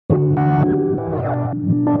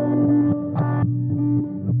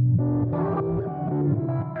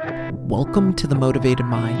Welcome to The Motivated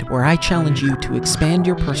Mind, where I challenge you to expand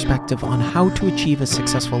your perspective on how to achieve a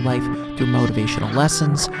successful life through motivational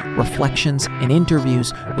lessons, reflections, and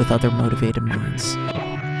interviews with other motivated minds.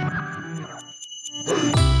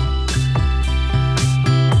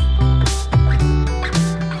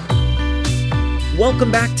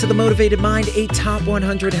 Welcome back to The Motivated Mind, a top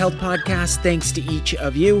 100 health podcast. Thanks to each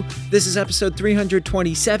of you. This is episode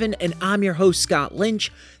 327, and I'm your host, Scott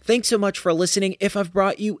Lynch. Thanks so much for listening. If I've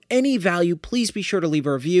brought you any value, please be sure to leave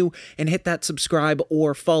a review and hit that subscribe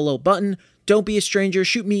or follow button. Don't be a stranger.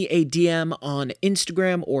 Shoot me a DM on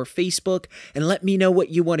Instagram or Facebook and let me know what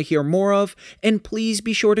you want to hear more of. And please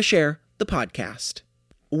be sure to share the podcast.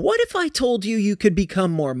 What if I told you you could become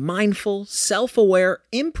more mindful, self-aware,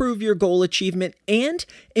 improve your goal achievement, and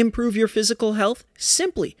improve your physical health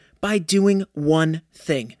simply by doing one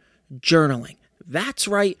thing: journaling? That's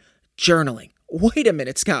right, journaling. Wait a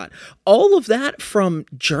minute, Scott. All of that from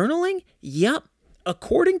journaling? Yep.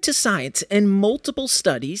 According to science and multiple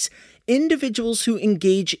studies, individuals who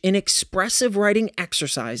engage in expressive writing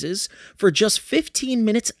exercises for just 15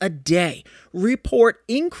 minutes a day report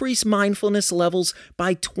increased mindfulness levels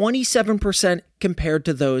by 27% compared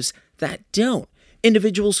to those that don't.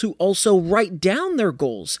 Individuals who also write down their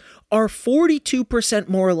goals are 42%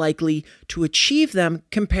 more likely to achieve them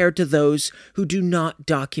compared to those who do not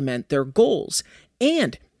document their goals.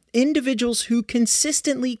 And individuals who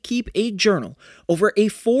consistently keep a journal over a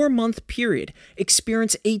 4-month period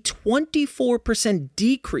experience a 24%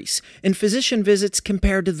 decrease in physician visits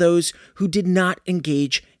compared to those who did not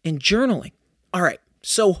engage in journaling. All right,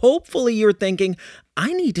 so hopefully you're thinking,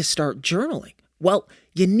 I need to start journaling. Well,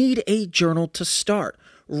 you need a journal to start.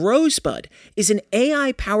 Rosebud is an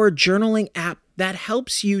AI-powered journaling app that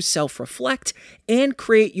helps you self-reflect and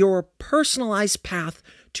create your personalized path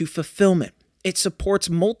to fulfillment. It supports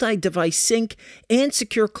multi-device sync and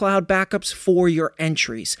secure cloud backups for your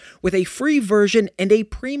entries, with a free version and a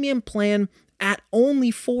premium plan at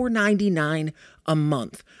only $4.99 a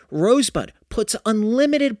month. Rosebud puts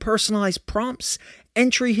unlimited personalized prompts,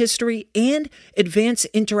 entry history, and advanced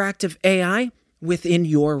interactive AI within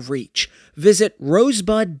your reach. Visit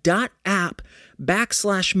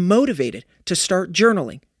rosebud.app/motivated to start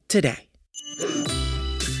journaling today.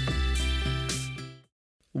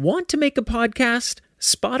 Want to make a podcast?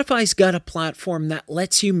 Spotify's got a platform that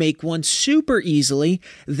lets you make one super easily,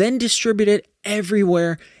 then distribute it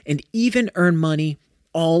everywhere and even earn money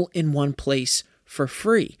all in one place for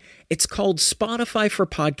free. It's called Spotify for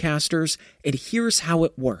Podcasters, and here's how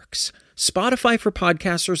it works. Spotify for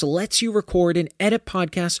Podcasters lets you record and edit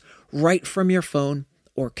podcasts right from your phone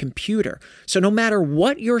or computer. So no matter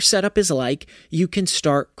what your setup is like, you can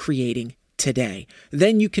start creating today.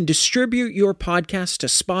 Then you can distribute your podcast to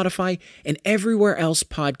Spotify and everywhere else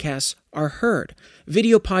podcasts are heard.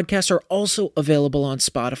 Video podcasts are also available on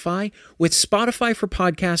Spotify. With Spotify for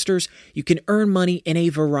Podcasters, you can earn money in a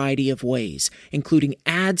variety of ways, including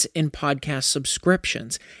ads and podcast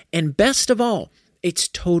subscriptions. And best of all, it's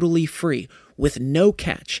totally free with no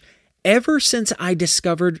catch. Ever since I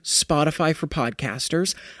discovered Spotify for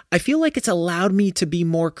Podcasters, I feel like it's allowed me to be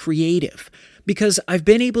more creative, because I've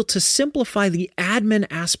been able to simplify the admin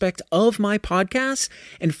aspect of my podcast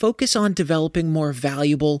and focus on developing more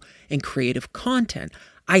valuable and creative content.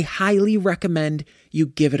 I highly recommend you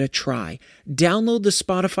give it a try. Download the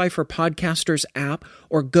Spotify for Podcasters app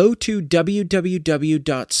or go to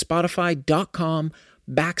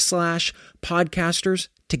www.spotify.com/podcasters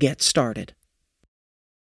to get started.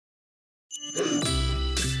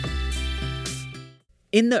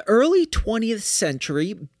 In the early 20th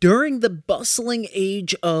century, during the bustling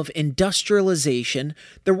age of industrialization,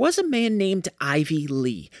 there was a man named Ivy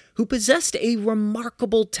Lee who possessed a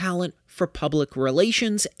remarkable talent for public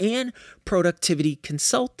relations and productivity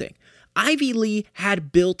consulting. Ivy Lee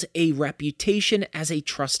had built a reputation as a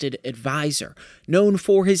trusted advisor, known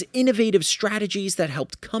for his innovative strategies that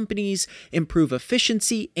helped companies improve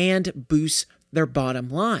efficiency and boost their bottom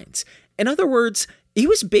lines. In other words, he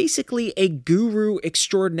was basically a guru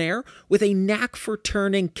extraordinaire with a knack for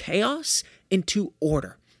turning chaos into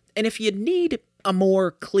order. And if you need a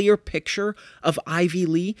more clear picture of Ivy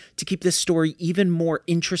Lee to keep this story even more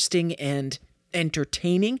interesting and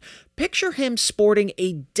entertaining, picture him sporting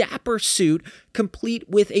a dapper suit complete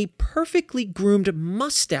with a perfectly groomed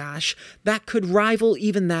mustache that could rival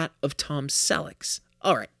even that of Tom Selleck's.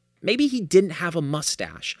 All right, maybe he didn't have a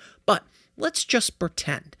mustache, but let's just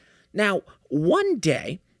pretend. Now, one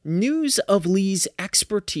day, news of Lee's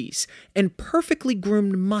expertise and perfectly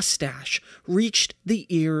groomed mustache reached the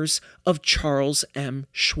ears of Charles M.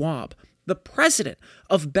 Schwab, the president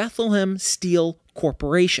of Bethlehem Steel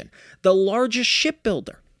Corporation, the largest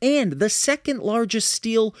shipbuilder and the second largest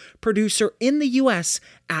steel producer in the U.S.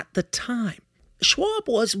 at the time. Schwab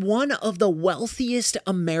was one of the wealthiest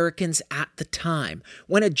Americans at the time.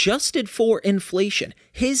 When adjusted for inflation,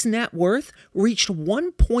 his net worth reached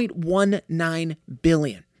 $1.19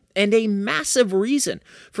 billion. And a massive reason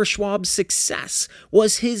for Schwab's success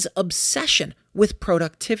was his obsession with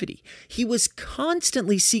productivity. He was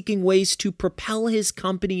constantly seeking ways to propel his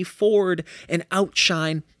company forward and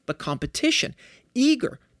outshine the competition.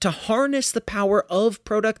 Eager to harness the power of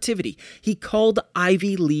productivity, he called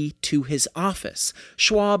Ivy Lee to his office.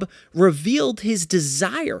 Schwab revealed his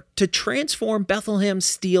desire to transform Bethlehem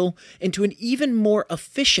Steel into an even more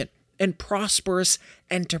efficient and prosperous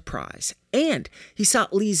enterprise, and he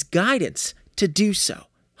sought Lee's guidance to do so,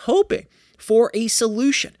 hoping for a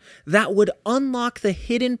solution that would unlock the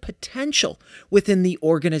hidden potential within the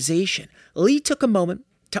organization. Lee took a moment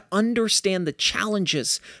to understand the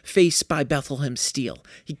challenges faced by Bethlehem Steel.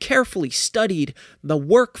 He carefully studied the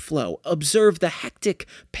workflow, observed the hectic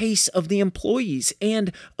pace of the employees,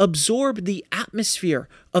 and absorbed the atmosphere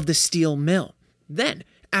of the steel mill. Then,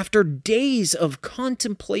 after days of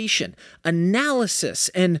contemplation, analysis,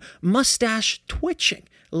 and mustache twitching,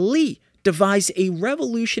 Lee devised a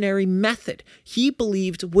revolutionary method he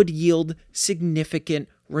believed would yield significant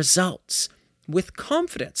results. With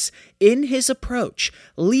confidence in his approach,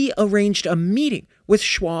 Lee arranged a meeting with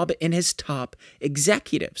Schwab and his top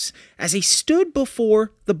executives. As he stood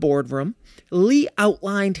before the boardroom, Lee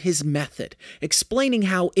outlined his method, explaining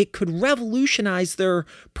how it could revolutionize their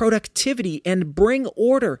productivity and bring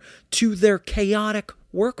order to their chaotic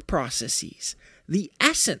work processes. The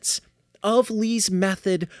essence of Lee's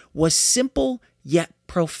method was simple yet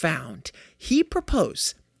profound. He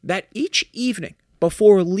proposed that each evening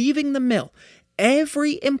before leaving the mill,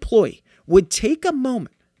 every employee would take a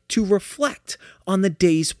moment to reflect on the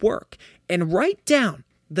day's work and write down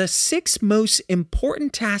the 6 most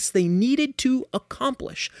important tasks they needed to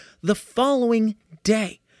accomplish the following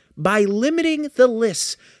day. By limiting the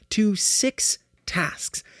list to 6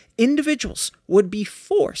 tasks, individuals would be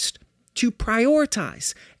forced to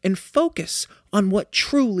prioritize and focus on what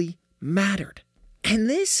truly mattered. And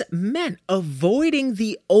this meant avoiding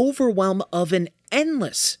the overwhelm of an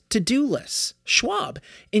endless to-do list. Schwab,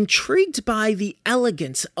 intrigued by the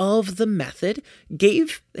elegance of the method,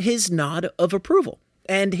 gave his nod of approval,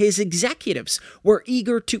 and his executives were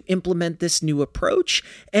eager to implement this new approach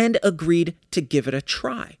and agreed to give it a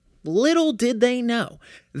try. Little did they know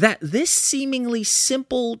that this seemingly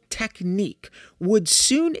simple technique would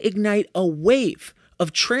soon ignite a wave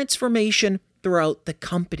of transformation throughout the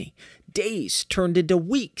company. Days turned into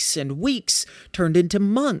weeks, and weeks turned into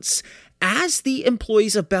months. As the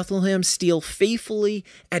employees of Bethlehem Steel faithfully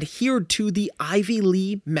adhered to the Ivy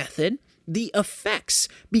Lee method, the effects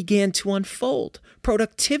began to unfold.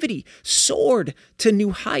 Productivity soared to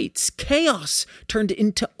new heights. Chaos turned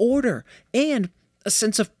into order, and a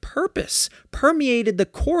sense of purpose permeated the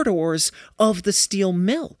corridors of the steel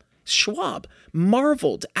mill. Schwab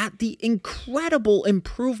marveled at the incredible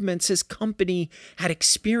improvements his company had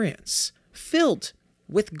experienced. Filled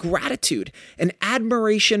with gratitude and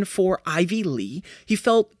admiration for Ivy Lee, he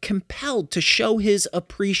felt compelled to show his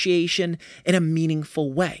appreciation in a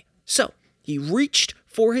meaningful way. So he reached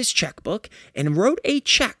for his checkbook and wrote a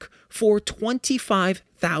check for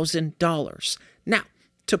 $25,000. Now,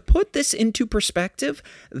 to put this into perspective,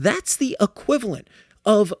 that's the equivalent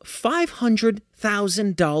of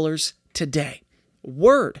 $500,000 today.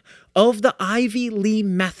 Word of the Ivy Lee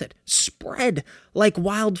method spread like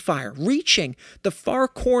wildfire, reaching the far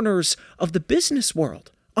corners of the business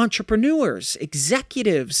world. Entrepreneurs,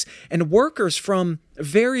 executives, and workers from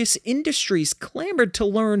various industries clamored to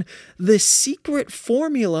learn the secret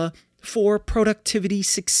formula for productivity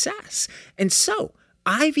success. And so,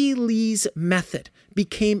 Ivy Lee's method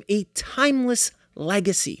became a timeless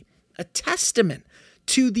legacy, a testament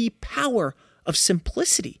to the power of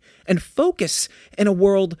simplicity and focus in a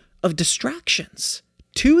world of distractions.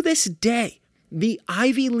 To this day, the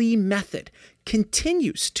Ivy Lee method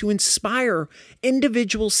continues to inspire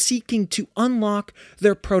individuals seeking to unlock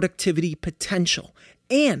their productivity potential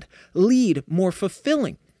and lead more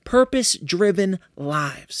fulfilling, purpose-driven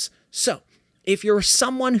lives. So, if you're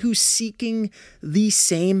someone who's seeking these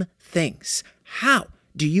same things, how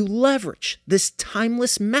do you leverage this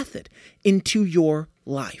timeless method into your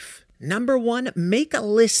life? Number 1, make a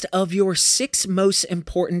list of your 6 most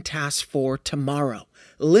important tasks for tomorrow.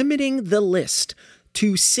 Limiting the list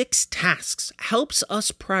to 6 tasks helps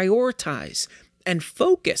us prioritize and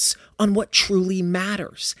focus on what truly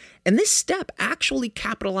matters. And this step actually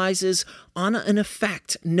capitalizes on an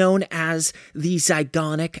effect known as the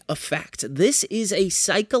Zeigarnik effect. This is a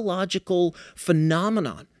psychological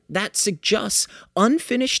phenomenon that suggests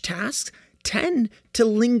unfinished tasks tend to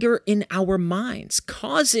linger in our minds,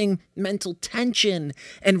 causing mental tension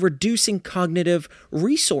and reducing cognitive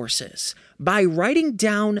resources. By writing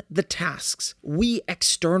down the tasks, we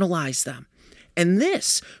externalize them. And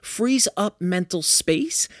this frees up mental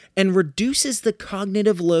space and reduces the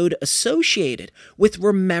cognitive load associated with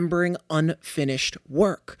remembering unfinished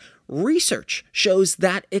work. Research shows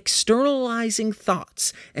that externalizing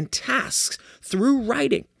thoughts and tasks through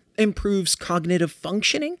writing improves cognitive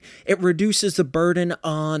functioning. It reduces the burden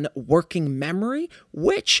on working memory,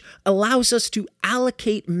 which allows us to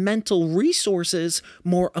allocate mental resources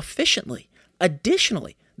more efficiently.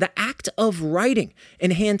 Additionally, the act of writing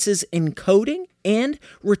enhances encoding and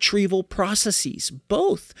retrieval processes,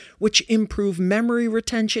 both which improve memory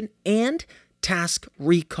retention and task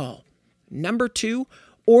recall. Number 2,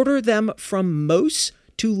 order them from most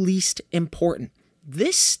to least important.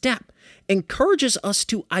 This step encourages us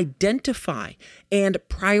to identify and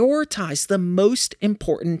prioritize the most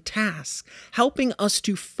important tasks, helping us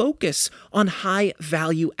to focus on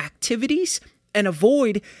high-value activities and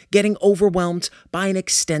avoid getting overwhelmed by an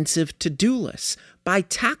extensive to-do list. By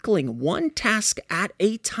tackling one task at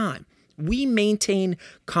a time, we maintain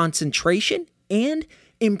concentration and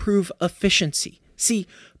improve efficiency. See,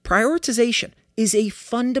 prioritization is a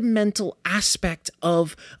fundamental aspect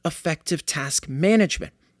of effective task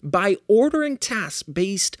management. By ordering tasks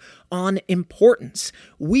based on importance,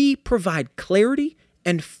 we provide clarity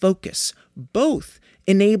and focus. Both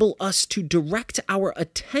enable us to direct our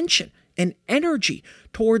attention and energy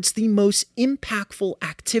towards the most impactful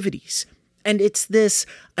activities. And it's this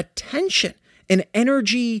attention and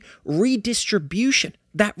energy redistribution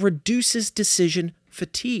that reduces decision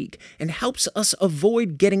fatigue and helps us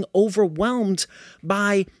avoid getting overwhelmed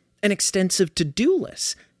by an extensive to-do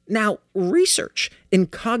list. Now, research in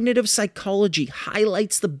cognitive psychology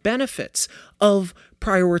highlights the benefits of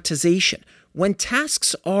prioritization. When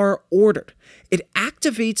tasks are ordered, it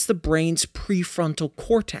activates the brain's prefrontal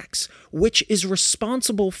cortex, which is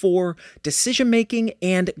responsible for decision-making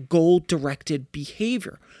and goal-directed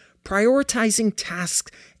behavior. Prioritizing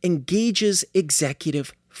tasks engages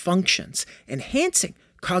executive functions, enhancing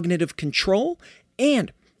cognitive control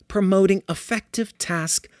and promoting effective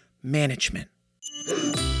task management.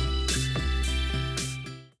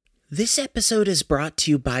 This episode is brought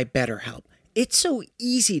to you by BetterHelp. It's so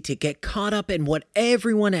easy to get caught up in what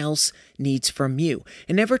everyone else needs from you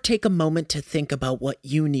and never take a moment to think about what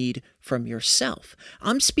you need from yourself.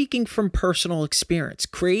 I'm speaking from personal experience.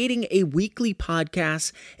 Creating a weekly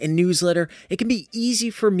podcast and newsletter, it can be easy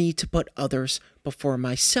for me to put others before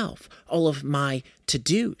myself, all of my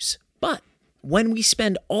to-dos. But when we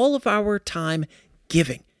spend all of our time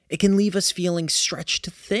giving, it can leave us feeling stretched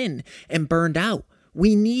thin and burned out.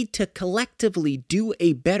 We need to collectively do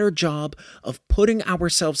a better job of putting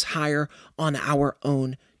ourselves higher on our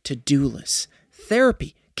own to-do list.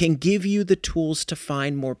 Therapy can give you the tools to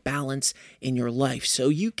find more balance in your life so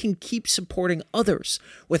you can keep supporting others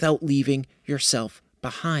without leaving yourself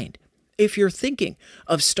behind. If you're thinking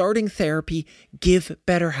of starting therapy, give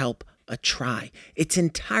BetterHelp a try. It's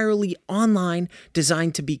entirely online,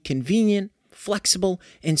 designed to be convenient, flexible,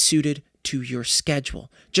 and suited to your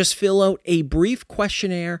schedule. Just fill out a brief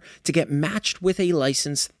questionnaire to get matched with a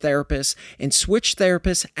licensed therapist and switch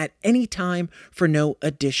therapists at any time for no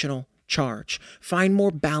additional charge. Find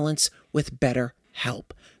more balance with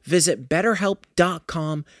BetterHelp. Visit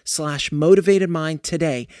betterhelp.com/motivatedmind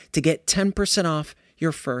today to get 10% off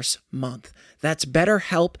your first month. That's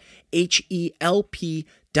BetterHelp,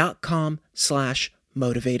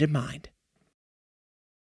 HELP.com/motivatedmind.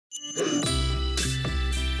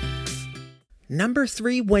 Number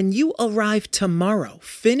 3, when you arrive tomorrow,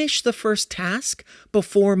 finish the first task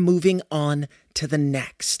before moving on to the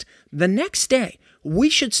next. The next day, we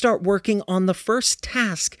should start working on the first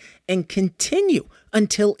task and continue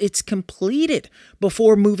until it's completed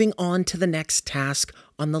before moving on to the next task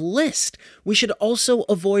on the list. We should also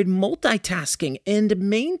avoid multitasking and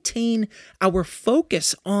maintain our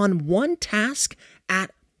focus on one task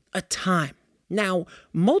at a time. Now,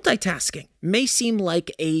 multitasking may seem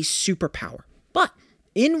like a superpower, but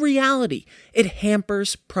in reality, it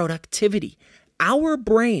hampers productivity. Our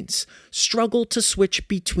brains struggle to switch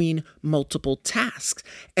between multiple tasks,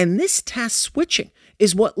 and this task switching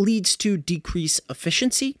is what leads to decreased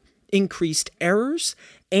efficiency, increased errors,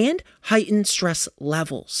 and heightened stress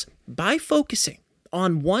levels. By focusing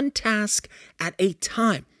on one task at a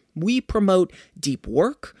time, we promote deep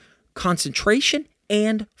work, concentration,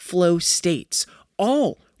 and flow states,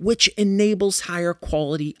 all which enables higher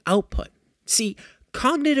quality output. See,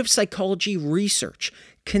 cognitive psychology research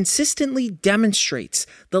consistently demonstrates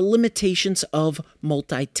the limitations of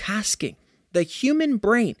multitasking. The human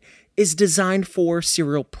brain is designed for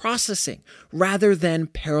serial processing rather than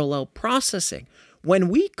parallel processing. When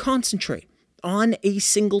we concentrate on a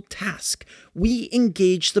single task, we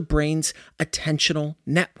engage the brain's attentional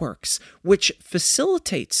networks, which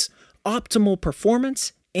facilitates optimal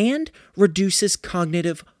performance and reduces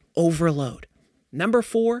cognitive overload. Number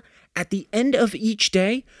 4, at the end of each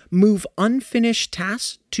day, move unfinished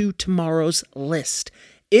tasks to tomorrow's list.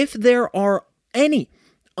 If there are any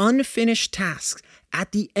unfinished tasks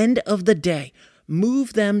at the end of the day,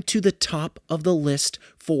 move them to the top of the list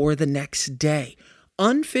for the next day.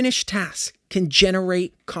 Unfinished tasks can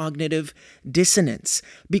generate cognitive dissonance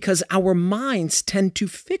because our minds tend to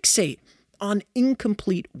fixate on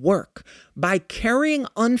incomplete work. By carrying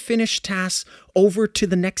unfinished tasks over to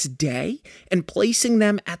the next day and placing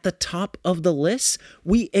them at the top of the list,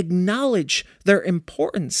 we acknowledge their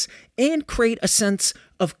importance and create a sense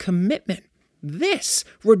of commitment. This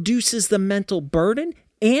reduces the mental burden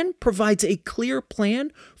and provides a clear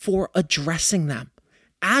plan for addressing them.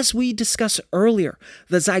 As we discussed earlier,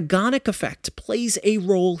 the Zeigarnik effect plays a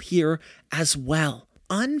role here as well.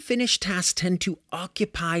 Unfinished tasks tend to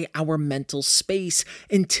occupy our mental space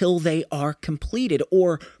until they are completed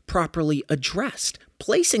or properly addressed.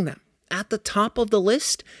 Placing them at the top of the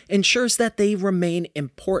list ensures that they remain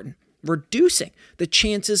important, reducing the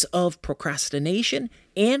chances of procrastination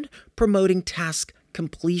and promoting task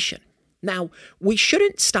completion. Now, we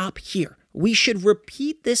shouldn't stop here. We should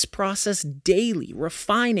repeat this process daily,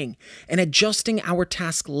 refining and adjusting our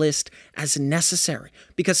task list as necessary,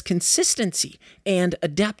 because consistency and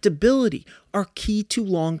adaptability are key to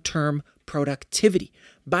long-term productivity.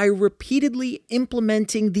 By repeatedly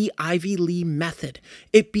implementing the Ivy Lee method,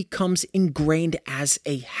 it becomes ingrained as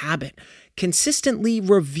a habit. Consistently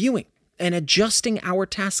reviewing and adjusting our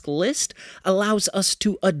task list allows us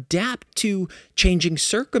to adapt to changing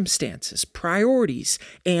circumstances, priorities,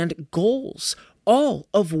 and goals, all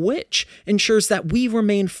of which ensures that we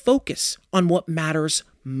remain focused on what matters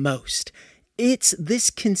most. It's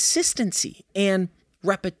this consistency and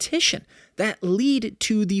repetition that lead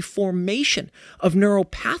to the formation of neural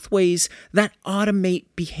pathways that automate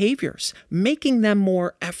behaviors, making them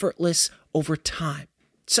more effortless over time.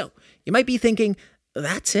 So you might be thinking,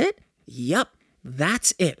 that's it? Yep,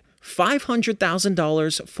 that's it.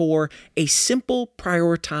 $500,000 for a simple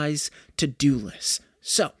prioritized to-do list.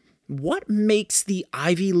 So, what makes the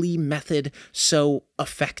Ivy Lee method so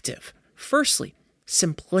effective? Firstly,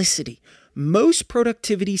 simplicity. Most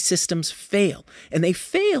productivity systems fail, and they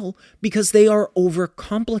fail because they are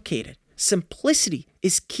overcomplicated. Simplicity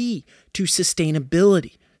is key to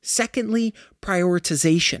sustainability. Secondly,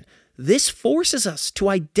 prioritization. This forces us to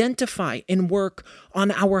identify and work on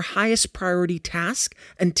our highest priority task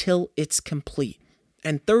until it's complete.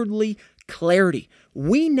 And thirdly, clarity.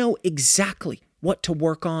 We know exactly what to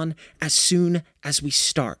work on as soon as we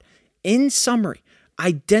start. In summary,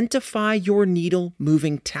 identify your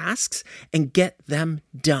needle-moving tasks and get them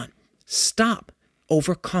done. Stop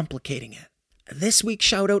overcomplicating it. This week's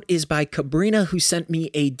shoutout is by Cabrina, who sent me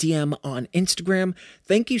a DM on Instagram.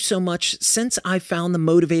 Thank you so much. Since I found the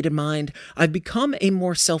Motivated Mind, I've become a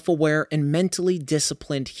more self-aware and mentally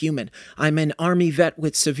disciplined human. I'm an Army vet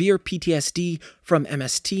with severe PTSD from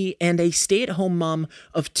MST and a stay-at-home mom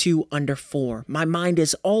of 2 under 4. My mind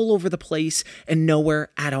is all over the place and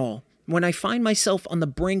nowhere at all. When I find myself on the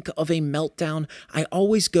brink of a meltdown, I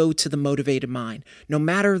always go to the Motivated Mind. No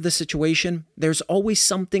matter the situation, there's always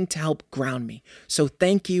something to help ground me. So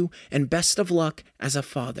thank you and best of luck as a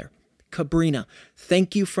father. Cabrina,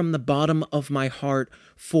 thank you from the bottom of my heart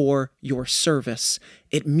for your service.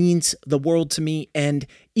 It means the world to me, and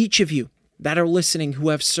each of you that are listening who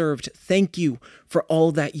have served, thank you for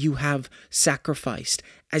all that you have sacrificed.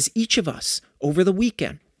 As each of us over the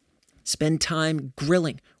weekend spend time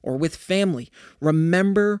grilling or with family,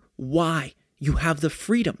 remember why you have the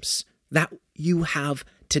freedoms that you have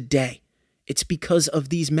today. It's because of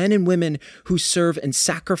these men and women who serve and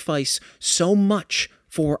sacrifice so much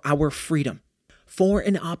for our freedom. For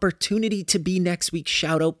an opportunity to be next week's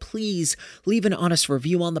shoutout, please leave an honest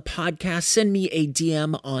review on the podcast. Send me a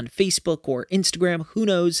DM on Facebook or Instagram. Who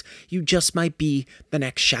knows? You just might be the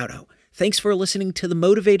next shoutout. Thanks for listening to The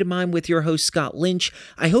Motivated Mind with your host, Scott Lynch.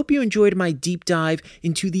 I hope you enjoyed my deep dive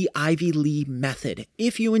into the Ivy Lee method.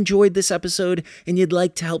 If you enjoyed this episode and you'd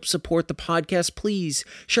like to help support the podcast, please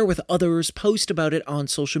share with others, post about it on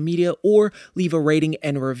social media, or leave a rating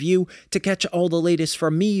and review. To catch all the latest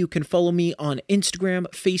from me, you can follow me on Instagram,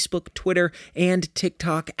 Facebook, Twitter, and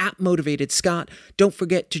TikTok at Motivated Scott. Don't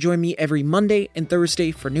forget to join me every Monday and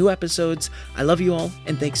Thursday for new episodes. I love you all,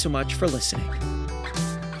 and thanks so much for listening.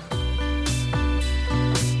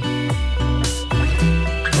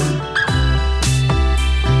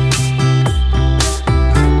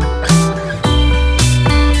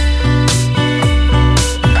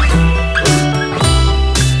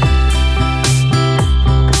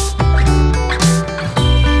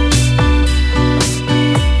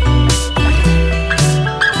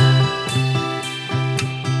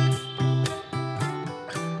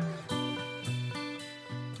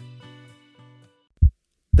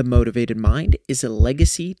 The Motivated Mind is a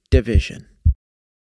legacy division.